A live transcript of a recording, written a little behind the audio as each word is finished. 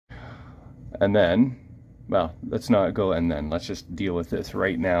And then, well, let's not go and then. Let's just deal with this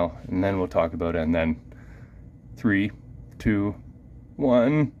right now, and then we'll talk about it. And then 3, 2,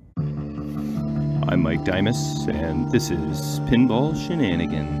 1. I'm Mike Dimas, and this is Pinball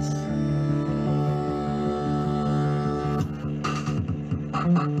Shenanigans.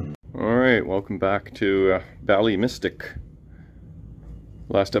 Alright, welcome back to Bally Mystic.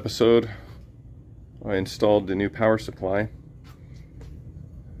 Last episode, I installed the new power supply,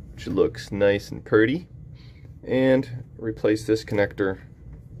 which looks nice and pretty, and replaced this connector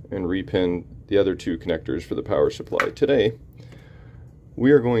and repin the other two connectors for the power supply. Today,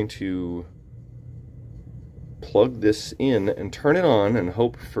 we are going to plug this in and turn it on and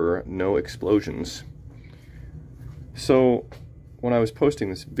hope for no explosions. So, when I was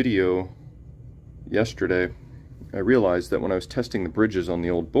posting this video yesterday, I realized that when I was testing the bridges on the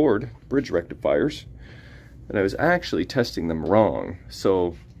old board, bridge rectifiers, that I was actually testing them wrong.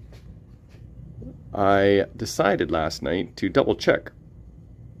 So I decided last night to double check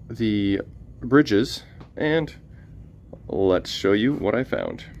the bridges, and let's show you what I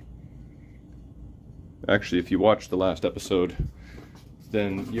found. Actually, if you watched the last episode,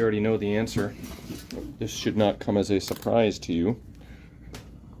 then you already know the answer. This should not come as a surprise to you.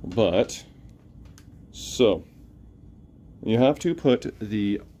 But, so, you have to put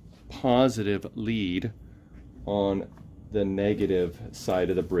the positive lead on the negative side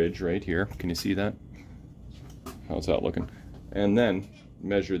of the bridge right here. Can you see that? How's that looking? And then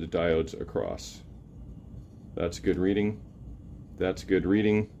measure the diodes across. That's good reading. That's good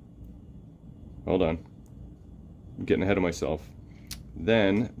reading. Hold on. I'm getting ahead of myself.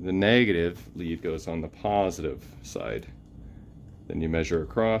 Then the negative lead goes on the positive side. Then you measure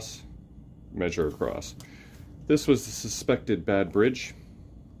across, measure across. This was the suspected bad bridge.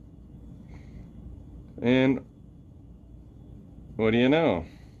 And what do you know?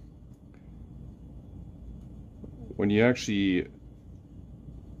 When you actually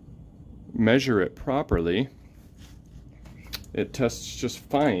measure it properly, it tests just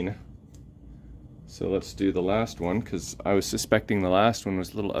fine. So let's do the last one, because I was suspecting the last one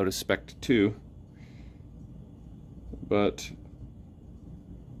was a little out of spec too. But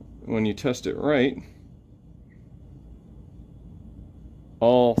when you test it right,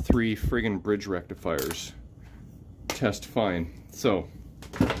 all three friggin' bridge rectifiers test fine. So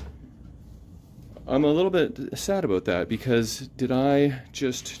I'm a little bit sad about that, because did I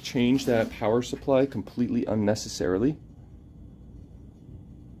just change that power supply completely unnecessarily?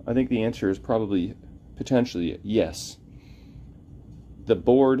 I think the answer is probably potentially yes. The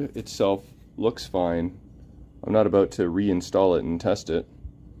board itself looks fine. I'm not about to reinstall it and test it.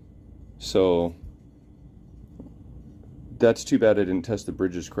 So that's too bad I didn't test the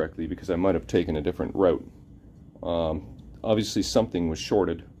bridges correctly, because I might have taken a different route. Obviously something was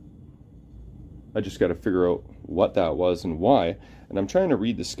shorted. I just got to figure out what that was and why. And I'm trying to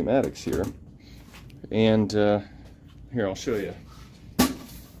read the schematics here. And here, I'll show you.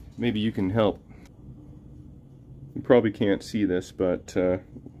 Maybe you can help. You probably can't see this, but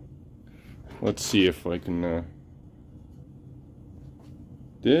let's see if I can...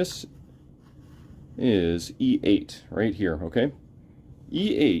 This is E8 right here, okay?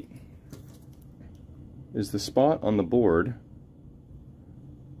 E8 is the spot on the board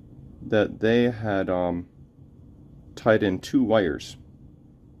that they had tied in two wires.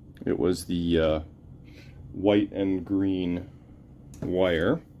 It was the white and green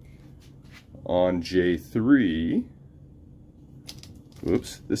wire on J3.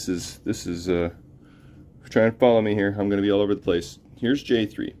 Whoops, this is try and follow me here. I'm going to be all over the place. Here's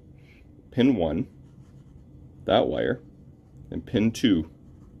J3, pin 1, that wire, and pin 2,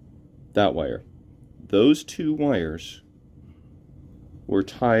 that wire. Those two wires were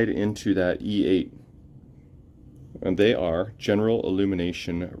tied into that E8, and they are general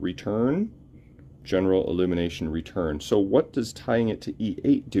illumination return, general illumination return. So what does tying it to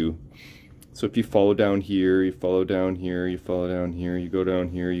E8 do? So if you follow down here, you follow down here, you follow down here, you go down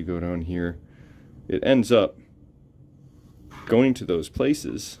here, you go down here, it ends up going to those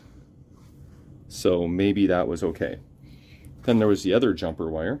places. So maybe that was okay. Then there was the other jumper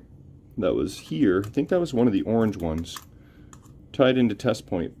wire that was here. I think that was one of the orange ones, tied into test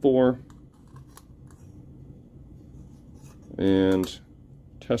point 4 and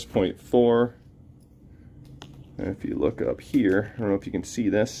test point 4. And if you look up here, I don't know if you can see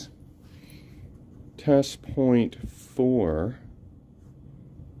this, test point 4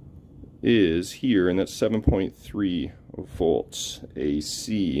 is here, and that's 7.3 volts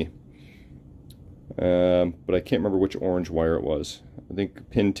AC. But I can't remember which orange wire it was. I think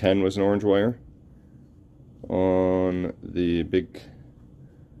pin 10 was an orange wire on the big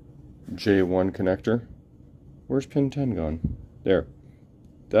J1 connector. Where's pin 10 gone? There.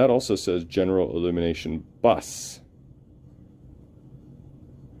 That also says general illumination bus.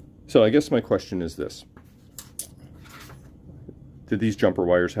 So I guess my question is this. Did these jumper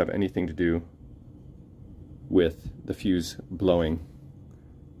wires have anything to do with the fuse blowing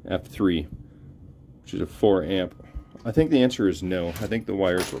F3, which is a 4 amp? I think the answer is no. I think the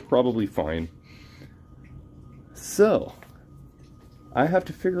wires were probably fine. So I have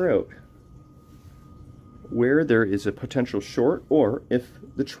to figure out where there is a potential short or if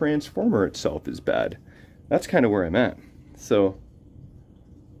the transformer itself is bad. That's kind of where I'm at. So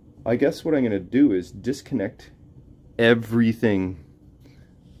I guess what I'm going to do is disconnect everything,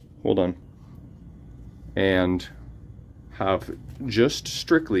 hold on, and have just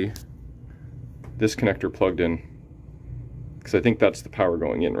strictly this connector plugged in, because I think that's the power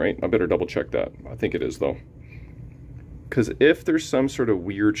going in, right? I better double check that. I think it is though, because if there's some sort of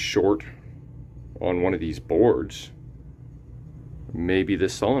weird short on one of these boards, maybe the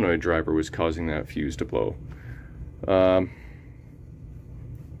solenoid driver was causing that fuse to blow.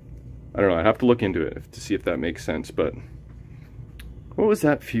 I don't know, I'd have to look into it to see if that makes sense, but what was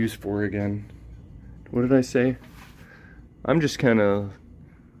that fuse for again? What did I say? I'm just kind of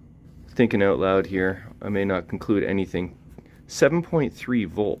thinking out loud here. I may not conclude anything. 7.3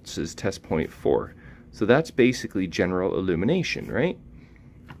 volts is test point 4. So that's basically general illumination, right?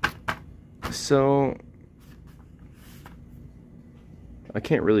 So I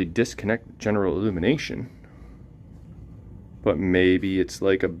can't really disconnect general illumination, but maybe it's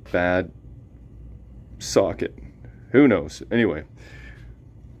like a bad socket. Who knows? Anyway,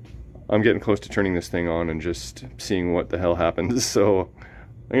 I'm getting close to turning this thing on and just seeing what the hell happens. So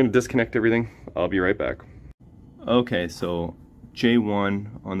I'm going to disconnect everything. I'll be right back. Okay, so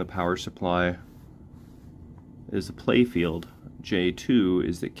J1 on the power supply is the playfield. J2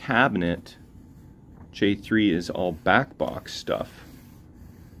 is the cabinet. J3 is all back box stuff.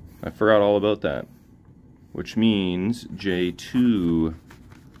 I forgot all about that, which means J2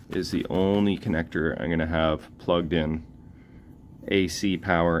 is the only connector I'm going to have plugged in. AC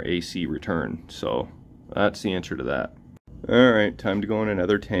power, AC return. So that's the answer to that. Alright, time to go on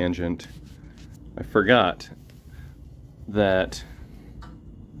another tangent. I forgot that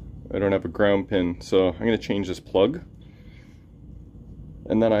I don't have a ground pin, so I'm going to change this plug.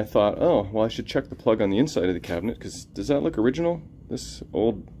 And then I thought, oh, well, I should check the plug on the inside of the cabinet, because does that look original? This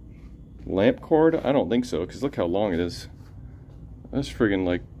old lamp cord? I don't think so, because look how long it is. That's friggin'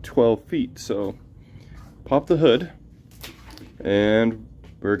 like 12 feet. So pop the hood, and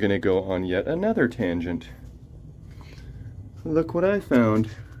we're gonna go on yet another tangent. Look what I found.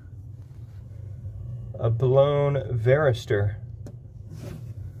 A blown varistor.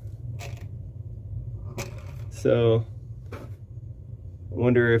 So I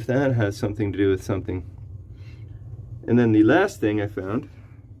wonder if that has something to do with something. And then the last thing I found,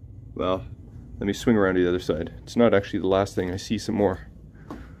 well, let me swing around to the other side. It's not actually the last thing. I see some more.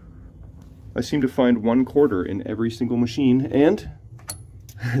 I seem to find 1/4 in every single machine, and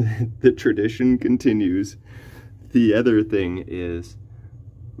the tradition continues. The other thing is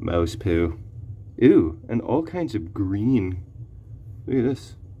mouse poo. Ew, and all kinds of green. Look at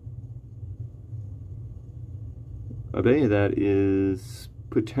this. I bet you that is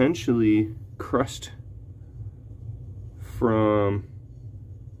potentially crust from,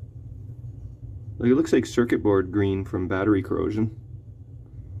 like, it looks like circuit board green from battery corrosion.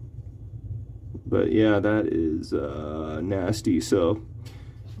 But yeah, that is nasty. So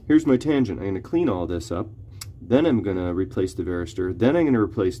here's my tangent. I'm going to clean all this up. Then I'm going to replace the varistor. Then I'm going to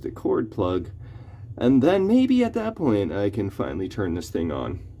replace the cord plug. And then maybe at that point I can finally turn this thing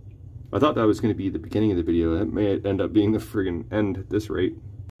on. I thought that was going to be the beginning of the video. That may end up being the friggin' end at this rate.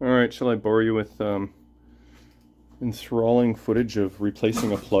 Alright, shall I bore you with enthralling footage of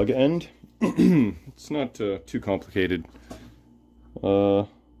replacing a plug end? It's not too complicated. I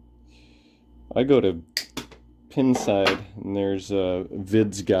go to Pinside, and there's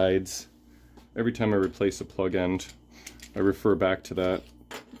vids guides. Every time I replace a plug end, I refer back to that,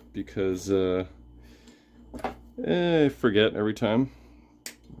 because I forget every time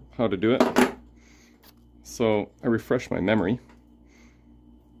how to do it. So I refresh my memory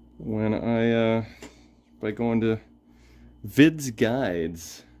when by going to vids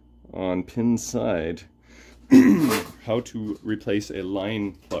guides on Pinside. How to replace a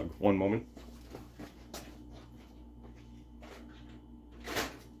line plug. One moment.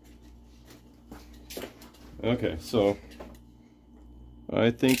 Okay, so I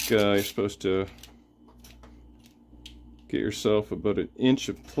think you're supposed to get yourself about 1 inch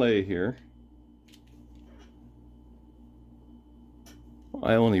of play here.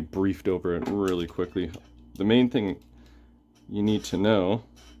 I only briefed over it really quickly. The main thing you need to know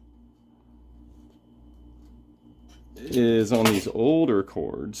is on these older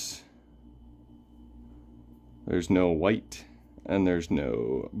cords, there's no white and there's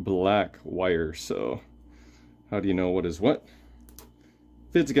no black wire. So how do you know what is what?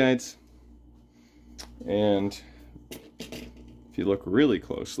 Vids guides. And if you look really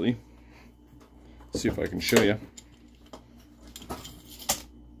closely, see if I can show you.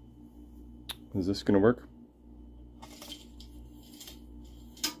 Is this gonna work?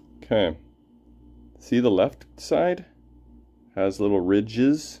 Okay. See, the left side has little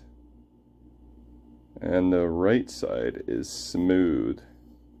ridges and the right side is smooth.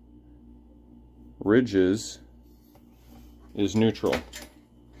 Ridges is neutral.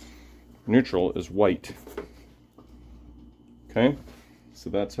 Neutral is white. Okay, so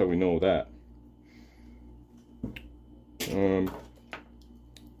that's how we know that.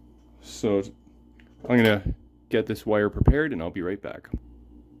 So I'm gonna get this wire prepared and I'll be right back.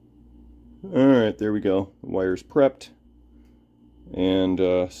 Alright, there we go. The wire's prepped. And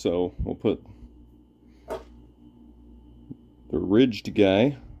so we'll put the ridged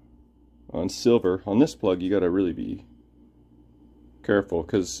guy on silver. On this plug, you gotta really be careful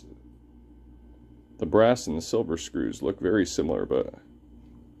because the brass and the silver screws look very similar, but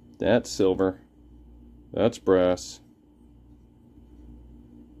that's silver, that's brass.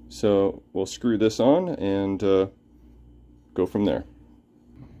 So we'll screw this on and go from there.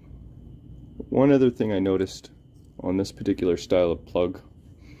 One other thing I noticed on this particular style of plug,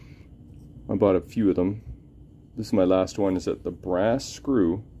 I bought a few of them. This is my last one, is that the brass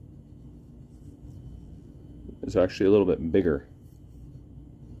screw is actually a little bit bigger.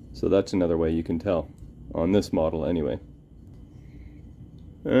 So that's another way you can tell, on this model anyway.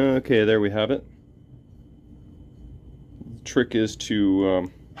 Okay, there we have it. The trick is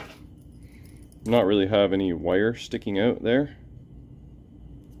to not really have any wire sticking out there.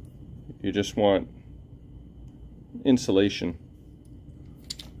 You just want insulation.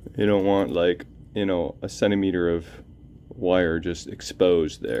 You don't want, like, you know, a centimeter of wire just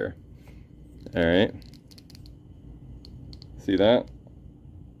exposed there. Alright, see that?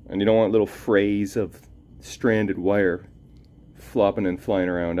 And you don't want little frays of stranded wire flopping and flying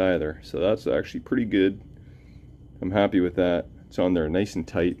around either. So that's actually pretty good. I'm happy with that. It's on there nice and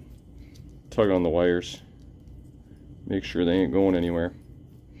tight. Tug on the wires. Make sure they ain't going anywhere.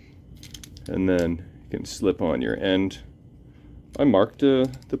 And then you can slip on your end. I marked the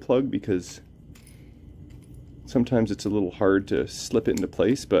plug because sometimes it's a little hard to slip it into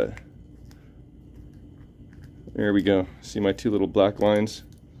place, but there we go. See my two little black lines?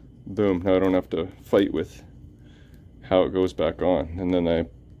 Boom, now I don't have to fight with how it goes back on. And then I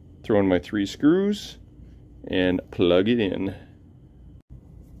throw in my 3 screws and plug it in.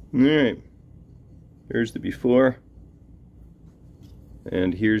 Alright, here's the before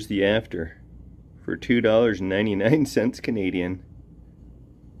and here's the after for $2.99 Canadian.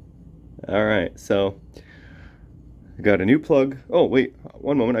 Alright, so I got a new plug. Oh wait,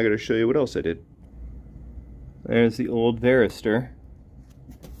 one moment, I gotta show you what else I did. There's the old varistor.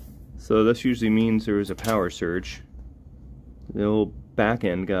 So this usually means there was a power surge. The old back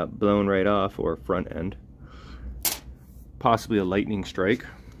end got blown right off, or front end. Possibly a lightning strike.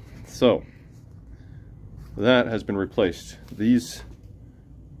 So that has been replaced. These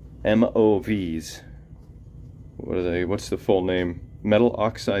MOVs, what are they? What's the full name? Metal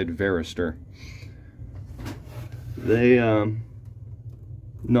oxide varistor. They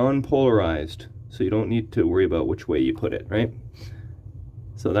non-polarized, so you don't need to worry about which way you put it, right?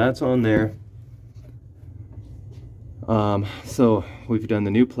 So that's on there. So we've done the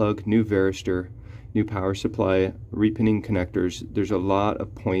new plug, new varistor, new power supply, repinning connectors. There's a lot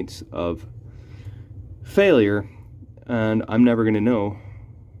of points of failure, and I'm never going to know.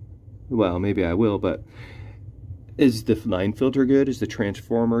 Well, maybe I will, but is the line filter good? Is the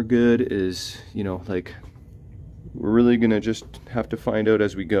transformer good? Is, you know, like, we're really going to just have to find out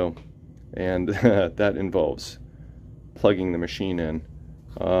as we go. And that involves plugging the machine in.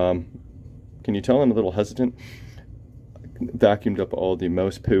 Can you tell I'm a little hesitant? I vacuumed up all the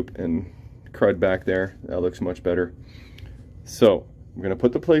mouse poop and crud back there. That looks much better. So I'm going to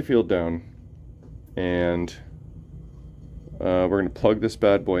put the playfield down and we're going to plug this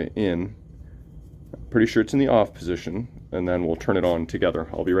bad boy in. I'm pretty sure it's in the off position, and then we'll turn it on together.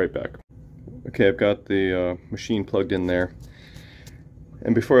 I'll be right back. Okay, I've got the machine plugged in there.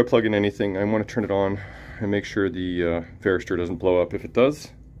 And before I plug in anything, I want to turn it on and make sure the varistor doesn't blow up. If it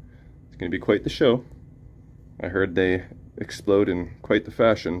does, it's going to be quite the show. I heard they explode in quite the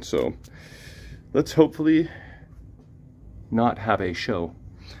fashion, so let's hopefully not have a show.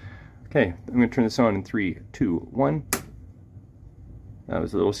 Okay, I'm going to turn this on in 3, 2, 1. That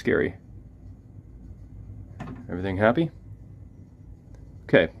was a little scary. Everything happy?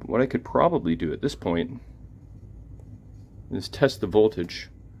 Okay, what I could probably do at this point is test the voltage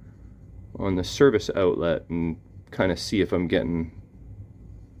on the service outlet and kind of see if I'm getting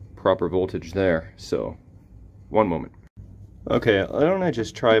proper voltage there. So, one moment. Okay, why don't I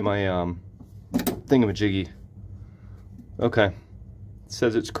just try my thingamajiggy. Okay, it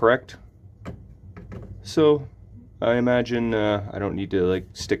says it's correct. So, I imagine I don't need to like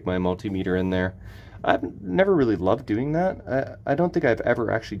stick my multimeter in there. I've never really loved doing that. I don't think I've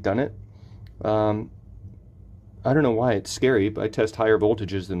ever actually done it. I don't know why it's scary, but I test higher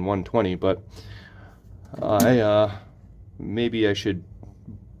voltages than 120, but maybe I should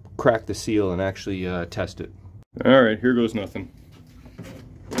crack the seal and actually test it. Alright, here goes nothing.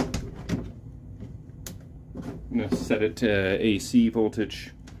 I'm going to set it to AC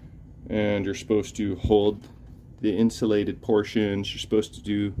voltage, and you're supposed to hold the insulated portions. You're supposed to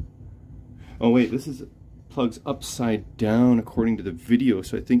do... Oh wait, this is plugs upside down according to the video,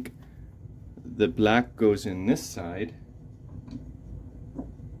 so I think the black goes in this side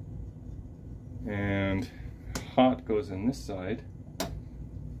and hot goes in this side.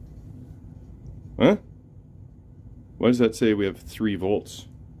 Huh? Why does that say we have 3 volts?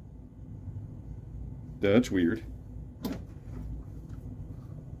 That's weird.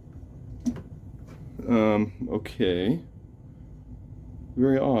 Okay.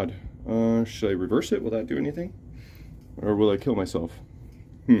 Very odd. Should I reverse it? Will that do anything? Or will I kill myself?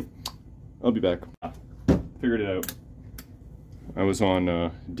 I'll be back. Figured it out. I was on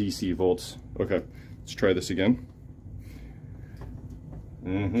DC volts. Okay, let's try this again.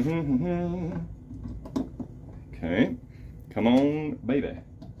 Okay, come on, baby.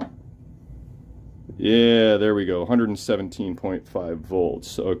 Yeah, there we go, 117.5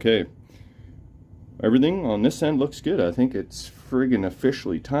 volts. Okay, everything on this end looks good. I think it's friggin'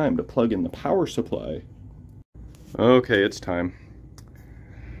 officially time to plug in the power supply. Okay, it's time.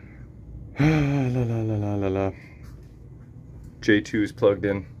 La la la la la la. J2 is plugged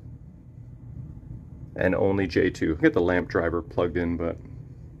in, and only J2. I get the lamp driver plugged in, but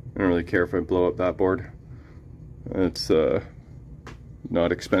I don't really care if I blow up that board. It's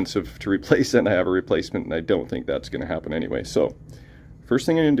not expensive to replace, and I have a replacement, and I don't think that's going to happen anyway. So, first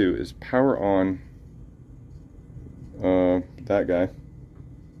thing I'm going to do is power on that guy,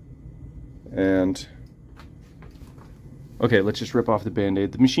 and okay, let's just rip off the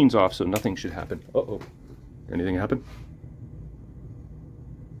band-aid. The machine's off, so nothing should happen. Uh-oh. Did anything happen?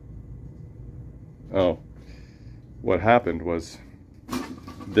 Oh. What happened was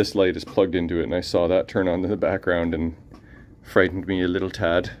this light is plugged into it, and I saw that turn on in the background and frightened me a little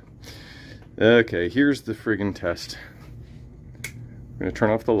tad. Okay, here's the friggin' test. I'm going to turn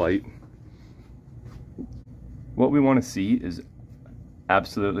off the light. What we want to see is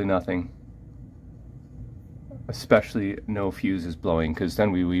absolutely nothing. Especially no fuses blowing, because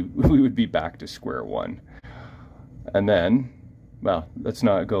then we would be back to square one. And then, well, let's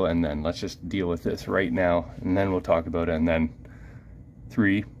not go and then. Let's just deal with this right now, and then we'll talk about it. And then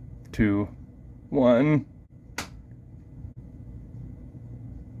 3, 2, 1.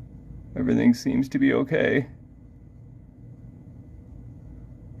 Everything seems to be okay.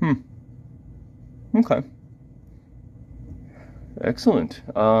 Okay. Excellent.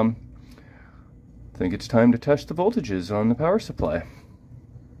 I think it's time to test the voltages on the power supply.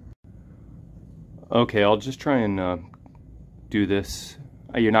 Okay, I'll just try and do this.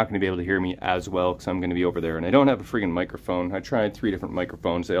 You're not going to be able to hear me as well because I'm going to be over there, and I don't have a friggin' microphone. I tried 3 different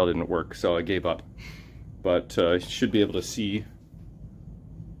microphones, they all didn't work, so I gave up. But I should be able to see.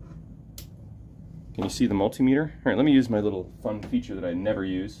 Can you see the multimeter? Alright, let me use my little fun feature that I never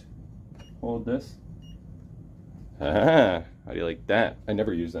use. Hold this. Ah, how do you like that? I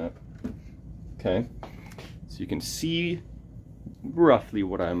never use that. Okay, so you can see roughly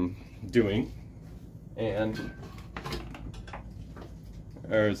what I'm doing, and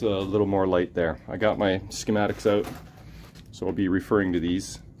there's a little more light there. I got my schematics out, so I'll be referring to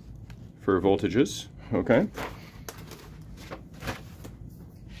these for voltages. Okay.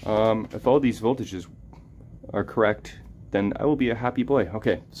 If all these voltages are correct, then I will be a happy boy.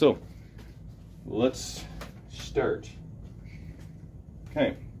 Okay, so let's start.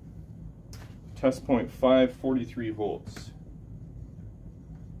 Okay. Test point 543 volts.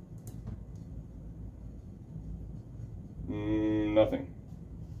 Nothing.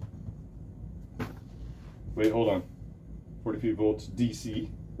 Wait, hold on. 43 volts DC.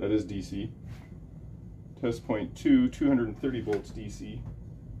 That is DC. Test point 2, 230 volts DC.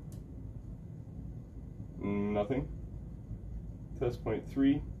 Nothing. test point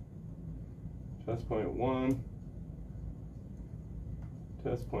 3, test point 1,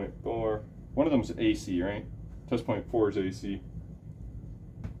 test point 4. One of them's AC, right? Test point 4 is AC.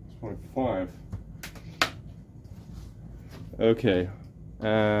 Test point 5. Okay. Do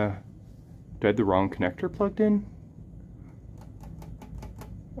I have the wrong connector plugged in?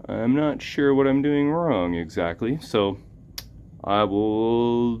 I'm not sure what I'm doing wrong exactly, so I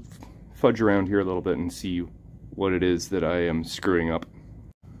will fudge around here a little bit and see what it is that I am screwing up.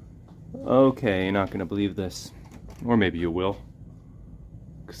 Okay, you're not gonna believe this. Or maybe you will,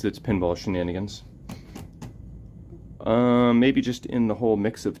 because it's pinball shenanigans. Maybe just in the whole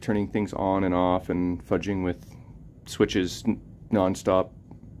mix of turning things on and off and fudging with switches non-stop,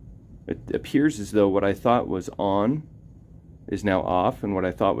 it appears as though what I thought was on is now off, and what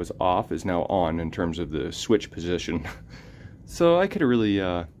I thought was off is now on in terms of the switch position. So I could have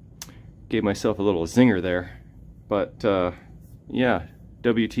really gave myself a little zinger there, but yeah,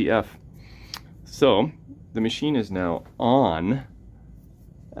 WTF. So the machine is now on.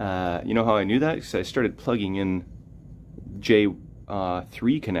 You know how I knew that? Because I started plugging in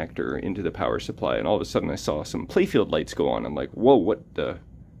J3 connector into the power supply, and all of a sudden I saw some playfield lights go on. I'm like, whoa, what the?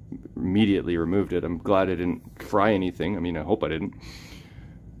 Immediately removed it. I'm glad I didn't fry anything. I mean, I hope I didn't.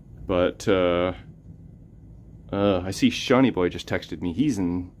 But I see Shawnee Boy just texted me. He's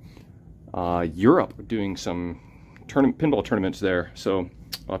in Europe doing some pinball tournaments there, so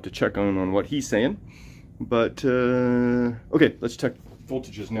I'll have to check on what he's saying. But okay, let's check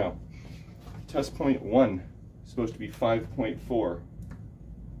voltages now. Test point 1 is supposed to be 5.4.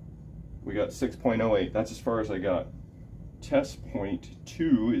 We got 6.08. That's as far as I got. Test point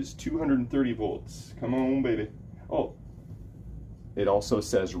 2 is 230 volts. Come on, baby. Oh, it also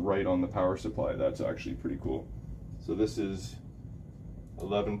says right on the power supply. That's actually pretty cool. So this is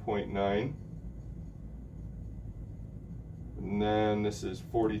 11.9. And then this is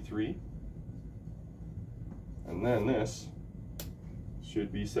 43. And then this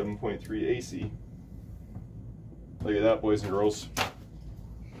should be 7.3 AC. Look at that, boys and girls.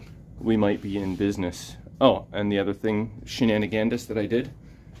 We might be in business. Oh, and the other thing, shenanigandous, that I did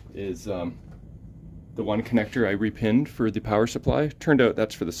is the one connector I repinned for the power supply. Turned out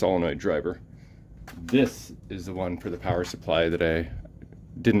that's for the solenoid driver. This is the one for the power supply that I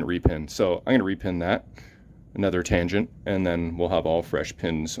didn't repin. So I'm going to repin that, another tangent, and then we'll have all fresh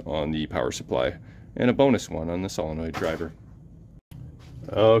pins on the power supply and a bonus one on the solenoid driver.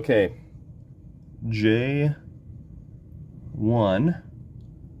 Okay, J1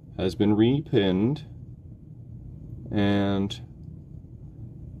 has been repinned. And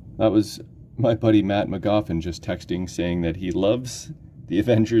that was my buddy Matt McGoffin just texting saying that he loves the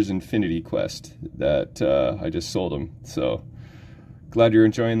Avengers Infinity Quest that I just sold him. So glad you're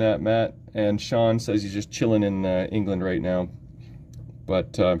enjoying that, Matt. And Sean says he's just chilling in England right now.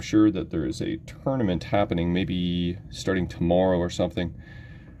 But I'm sure that there is a tournament happening, maybe starting tomorrow or something.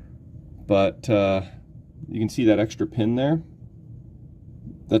 But you can see that extra pin there.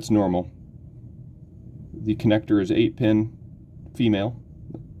 That's normal. The connector is 8-pin female,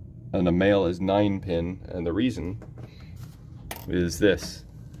 and the male is 9-pin, and the reason is this.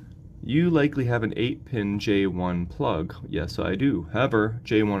 You likely have an 8-pin J1 plug. Yes, I do. However,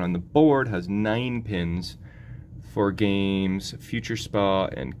 J1 on the board has 9 pins for games Future Spa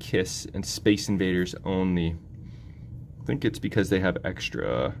and Kiss and Space Invaders only. I think it's because they have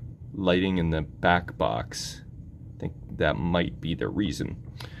extra lighting in the back box. I think that might be the reason.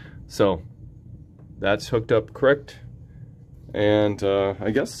 So that's hooked up correct, and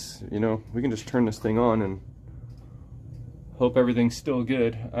I guess, you know, we can just turn this thing on and hope everything's still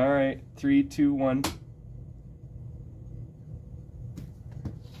good. All right, 3, 2, 1.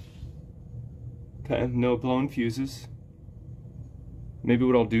 Okay, no blown fuses. Maybe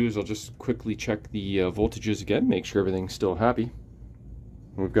what I'll do is I'll just quickly check the voltages again, make sure everything's still happy.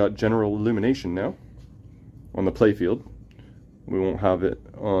 We've got general illumination now on the playfield. We won't have it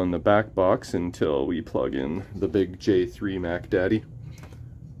on the back box until we plug in the big J3 Mac Daddy.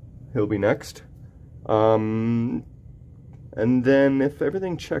 He'll be next. And then if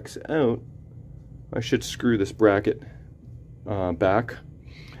everything checks out, I should screw this bracket back.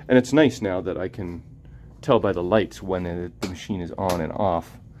 And it's nice now that I can tell by the lights when the machine is on and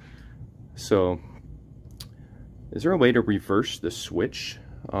off. So, is there a way to reverse the switch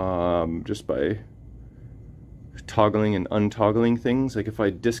just by toggling and untoggling things? Like if I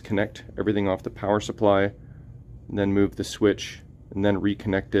disconnect everything off the power supply, and then move the switch, and then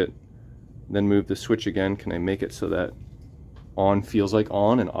reconnect it, then move the switch again, can I make it so that on feels like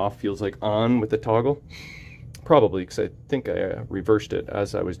on and off feels like on with the toggle? Probably, because I think I reversed it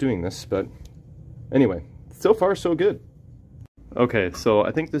as I was doing this, but anyway, so far so good. Okay, so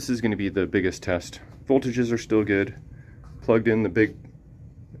I think this is going to be the biggest test. Voltages are still good. Plugged in the big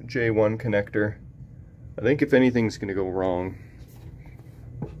J1 connector. I think if anything's going to go wrong,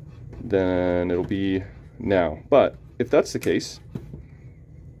 then it'll be now. But if that's the case,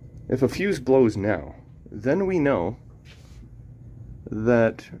 if a fuse blows now, then we know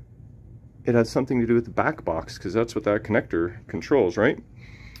that it has something to do with the back box, because that's what that connector controls, right?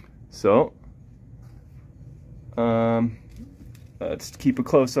 So, let's keep a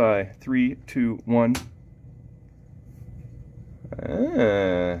close eye. 3, 2, 1.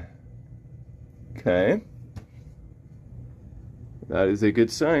 Okay. That is a good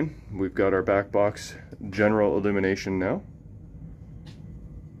sign. We've got our back box general illumination now.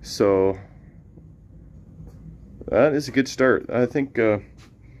 So, that is a good start. I think the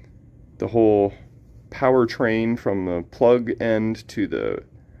whole powertrain from the plug end to the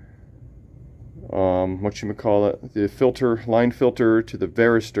the filter, line filter, to the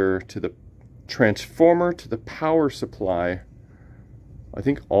varistor, to the transformer, to the power supply, I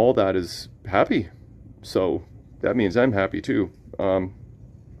think all that is happy. So that means I'm happy too. I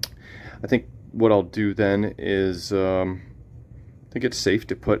think what I'll do then is I think it's safe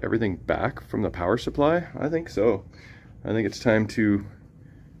to put everything back from the power supply. I think so. I think it's time to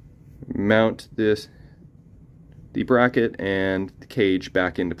mount the bracket and the cage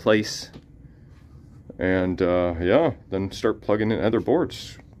back into place. And yeah, then start plugging in other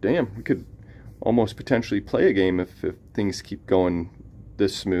boards. Damn, we could almost potentially play a game if things keep going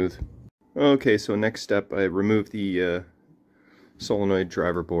this smooth. Okay, so next step, I removed the solenoid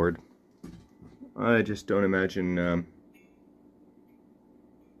driver board. I just don't imagine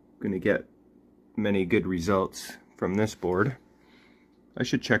gonna get many good results from this board. I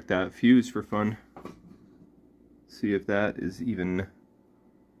should check that fuse for fun. See if that is even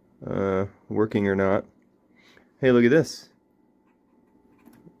working or not. Hey, look at this.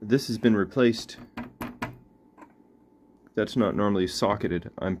 This has been replaced. That's not normally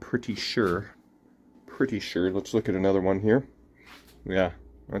socketed, I'm pretty sure. Let's look at another one here. Yeah,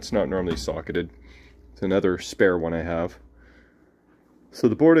 that's not normally socketed. It's another spare one I have. So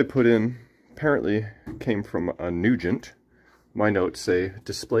the board I put in apparently came from a Nugent. My notes say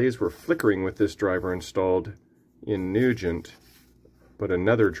displays were flickering with this driver installed in Nugent, but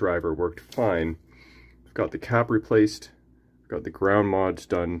another driver worked fine. I've got the cap replaced, got the ground mods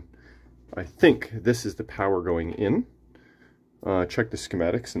done. I think this is the power going in. Check the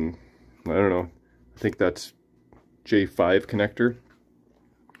schematics and I don't know, I think that's J5 connector.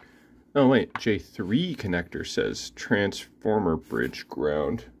 Oh wait, J3 connector says transformer bridge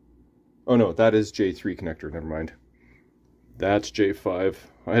ground. Oh no, that is J3 connector, never mind. That's J5.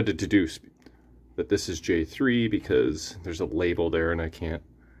 I had to deduce that this is J3 because there's a label there and I can't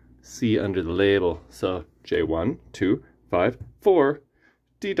see under the label. So J1, 2, 5, 4,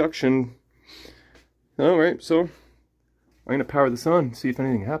 deduction. Alright, so I'm going to power this on, see if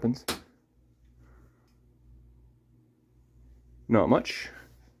anything happens. Not much.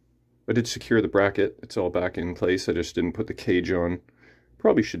 I did secure the bracket, it's all back in place, I just didn't put the cage on.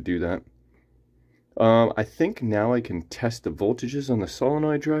 Probably should do that. I think now I can test the voltages on the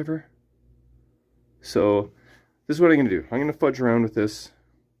solenoid driver. So this is what I'm going to do. I'm going to fudge around with this.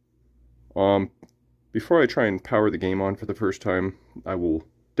 Before I try and power the game on for the first time, I will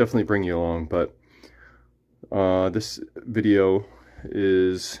definitely bring you along, but this video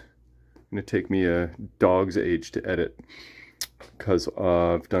is going to take me a dog's age to edit because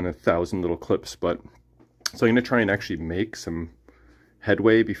I've done 1,000 little clips, but so I'm going to try and actually make some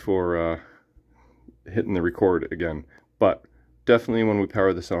headway before hitting the record again. But definitely when we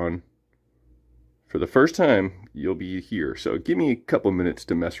power this on for the first time, you'll be here. So give me a couple minutes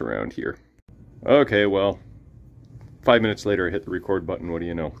to mess around here. Okay, well, 5 minutes later I hit the record button. What do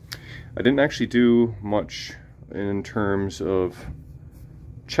you know? I didn't actually do much in terms of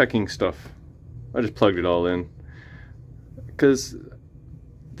checking stuff. I just plugged it all in because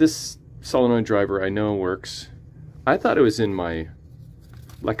this solenoid driver I know works. I thought it was in my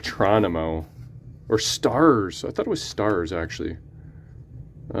Electronimo or Stars. I thought it was Stars actually.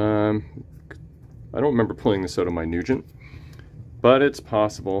 I don't remember pulling this out of my Nugent, but it's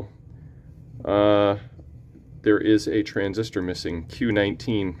possible. There is a transistor missing,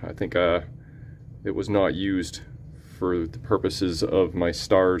 Q19. I think it was not used for the purposes of my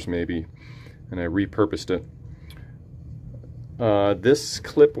Stars maybe, and I repurposed it. This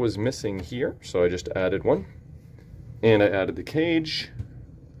clip was missing here, so I just added one. And I added the cage,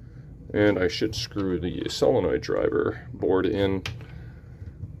 and I should screw the solenoid driver board in.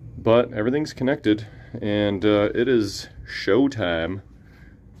 But everything's connected, and it is showtime.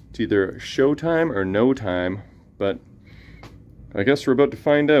 It's either showtime or no time, but I guess we're about to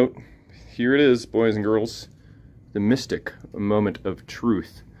find out. Here it is, boys and girls. The mystic moment of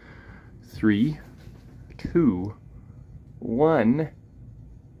truth. 3, 2, 1.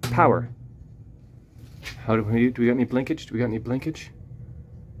 Power. How do we got any blinkage? Do we got any blinkage?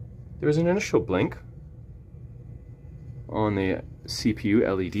 There was an initial blink on the CPU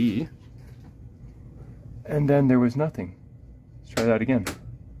LED, and then there was nothing. Let's try that again.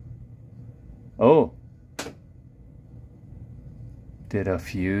 Oh. Did a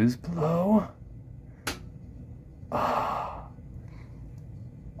fuse blow? Ah.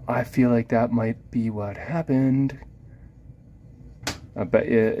 I feel like that might be what happened. I bet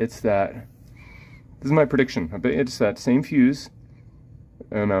it's that. This is my prediction. I bet it's that same fuse,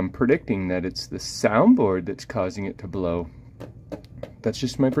 and I'm predicting that it's the soundboard that's causing it to blow. That's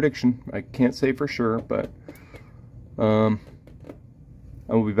just my prediction. I can't say for sure, but I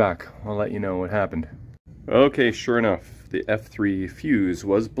will be back. I'll let you know what happened. Okay, sure enough, the F3 fuse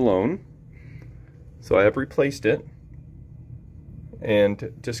was blown, so I have replaced it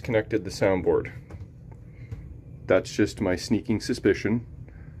and disconnected the soundboard. That's just my sneaking suspicion.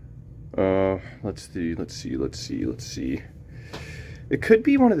 Let's see. It could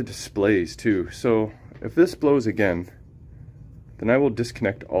be one of the displays too. So if this blows again, then I will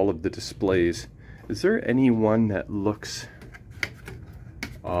disconnect all of the displays. Is there any one that looks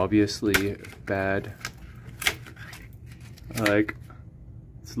obviously bad? Like,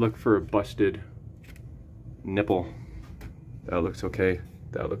 let's look for a busted nipple. That looks okay.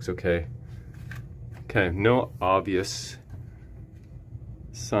 That looks okay. Okay, no obvious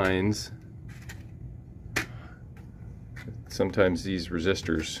signs. Sometimes these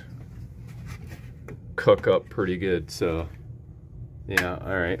resistors cook up pretty good, so yeah,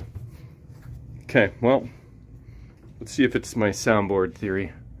 all right. Okay, well, let's see if it's my soundboard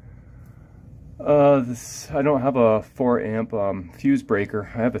theory. I don't have a 4 amp fuse breaker.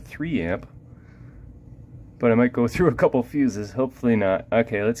 I have a 3 amp, but I might go through a couple fuses. Hopefully not.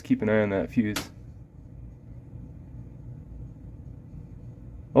 Okay, let's keep an eye on that fuse.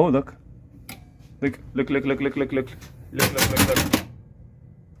 Oh, look. Look.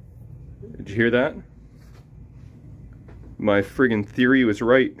 Did you hear that? My friggin' theory was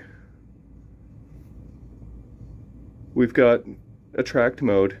right. We've got attract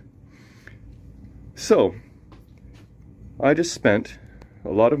mode. So, I just spent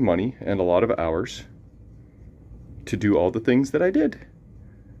a lot of money and a lot of hours to do all the things that I did.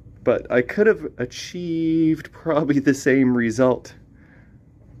 But I could have achieved probably the same result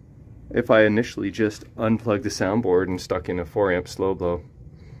if I initially just unplugged the soundboard and stuck in a 4 amp slow blow.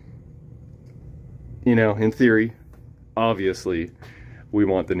 You know, in theory, obviously, we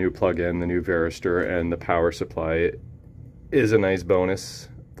want the new plug-in, the new varistor, and the power supply is a nice bonus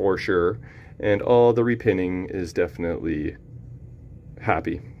for sure. And all the repinning is definitely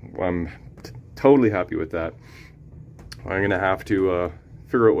happy. I'm totally happy with that. I'm gonna have to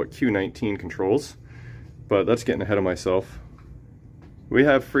figure out what Q19 controls, but that's getting ahead of myself. We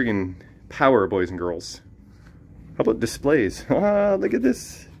have friggin' power, boys and girls. How about displays? Ah, look at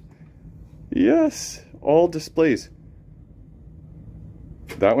this. Yes, all displays.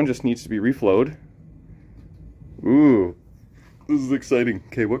 That one just needs to be reflowed. Ooh, this is exciting.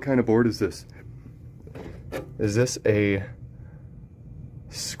 Okay, what kind of board is this? Is this a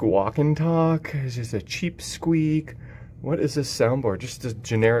Squawk and Talk? Is this a cheap squeak? What is this soundboard? Just a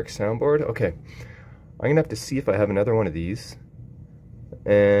generic soundboard? Okay, I'm gonna have to see if I have another one of these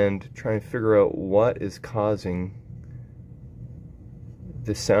and try and figure out what is causing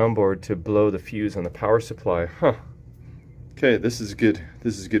the soundboard to blow the fuse on the power supply. Huh. Okay, this is good.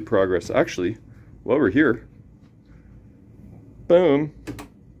 This is good progress. Actually, while we're here, boom.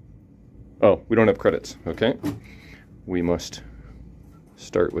 Oh, we don't have credits. Okay. We must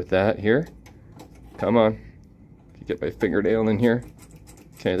start with that here. Come on. Get my fingernail in here.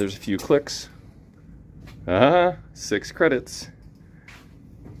 Okay, there's a few clicks. Ah, 6 credits.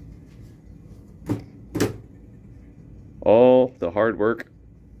 All the hard work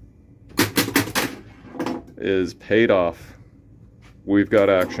is paid off. We've got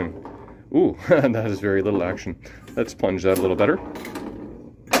action. Ooh, that is very little action. Let's plunge that a little better.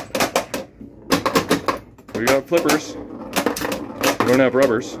 We got flippers. We don't have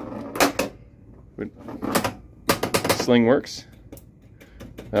rubbers. Sling works.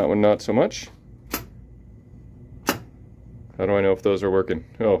 That one not so much. How do I know if those are working?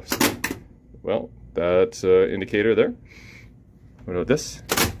 Oh, well, that's an indicator there. What about this?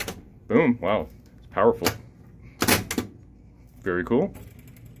 Boom, wow, it's powerful. Very cool.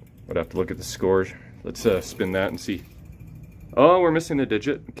 I'd have to look at the scores. Let's spin that and see. Oh, we're missing a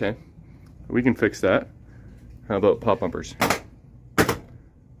digit. Okay, we can fix that. How about pop bumpers?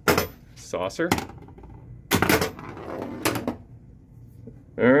 saucer.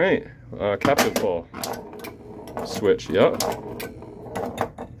 All right, captive ball. Switch, yep.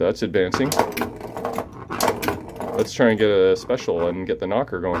 That's advancing. Let's try and get a special and get the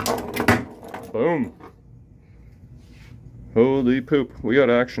knocker going. Boom. Holy poop, we got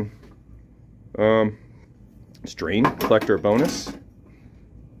action. Strain, collector bonus.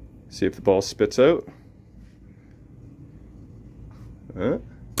 See if the ball spits out.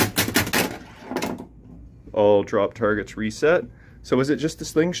 All drop targets reset. So is it just the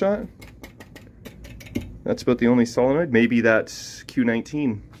slingshot? That's about the only solenoid. Maybe that's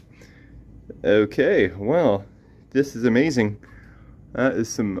Q19. Okay, well, this is amazing. That is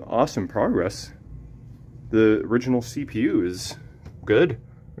some awesome progress. The original CPU is good.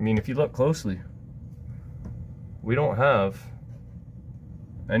 I mean, if you look closely, we don't have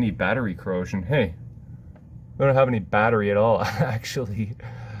any battery corrosion. Hey, we don't have any battery at all, actually.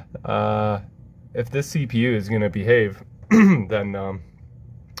 If this CPU is going to behave, then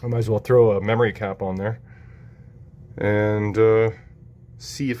I might as well throw a memory cap on there and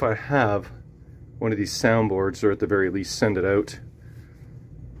see if I have one of these soundboards, or at the very least send it out.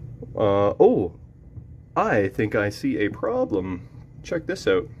 Oh, I think I see a problem. Check this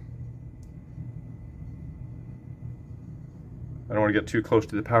out. I don't want to get too close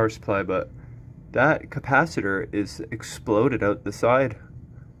to the power supply, but that capacitor is exploded out the side.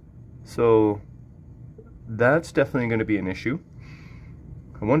 So that's definitely going to be an issue.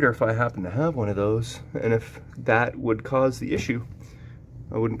 I wonder if I happen to have one of those, and if that would cause the issue.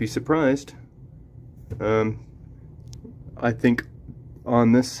 I wouldn't be surprised. I think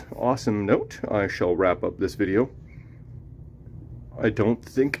on this awesome note, I shall wrap up this video. I don't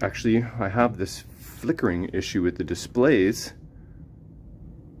think, actually, I have this flickering issue with the displays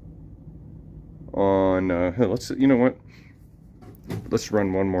on, let's, you know what? Let's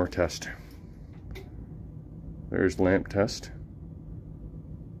run one more test. There's lamp test.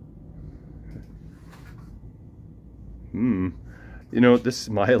 You know, this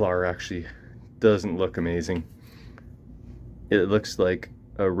Mylar actually doesn't look amazing. It looks like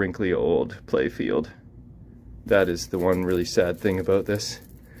a wrinkly old playfield. That is the one really sad thing about this.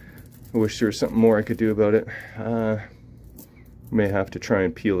 I wish there was something more I could do about it. May have to try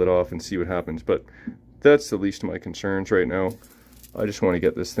and peel it off and see what happens, but that's the least of my concerns right now. I just want to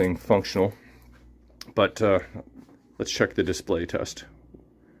get this thing functional. But let's check the display test.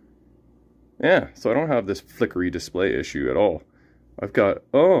 Yeah, so I don't have this flickery display issue at all. I've got,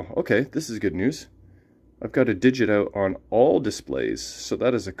 oh, okay, this is good news. I've got a digit out on all displays, so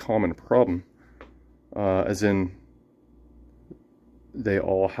that is a common problem. As in, they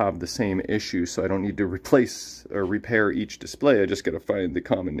all have the same issue, so I don't need to replace or repair each display. I just got to find the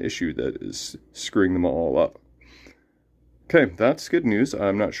common issue that is screwing them all up. Okay, that's good news.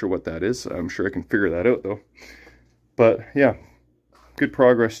 I'm not sure what that is. I'm sure I can figure that out, though. But, yeah, good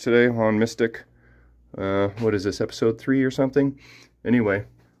progress today on Mystic. What is this, episode 3 or something? Anyway,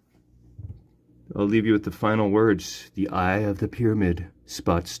 I'll leave you with the final words. The eye of the pyramid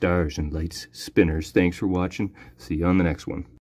spots stars and lights spinners. Thanks for watching. See you on the next one.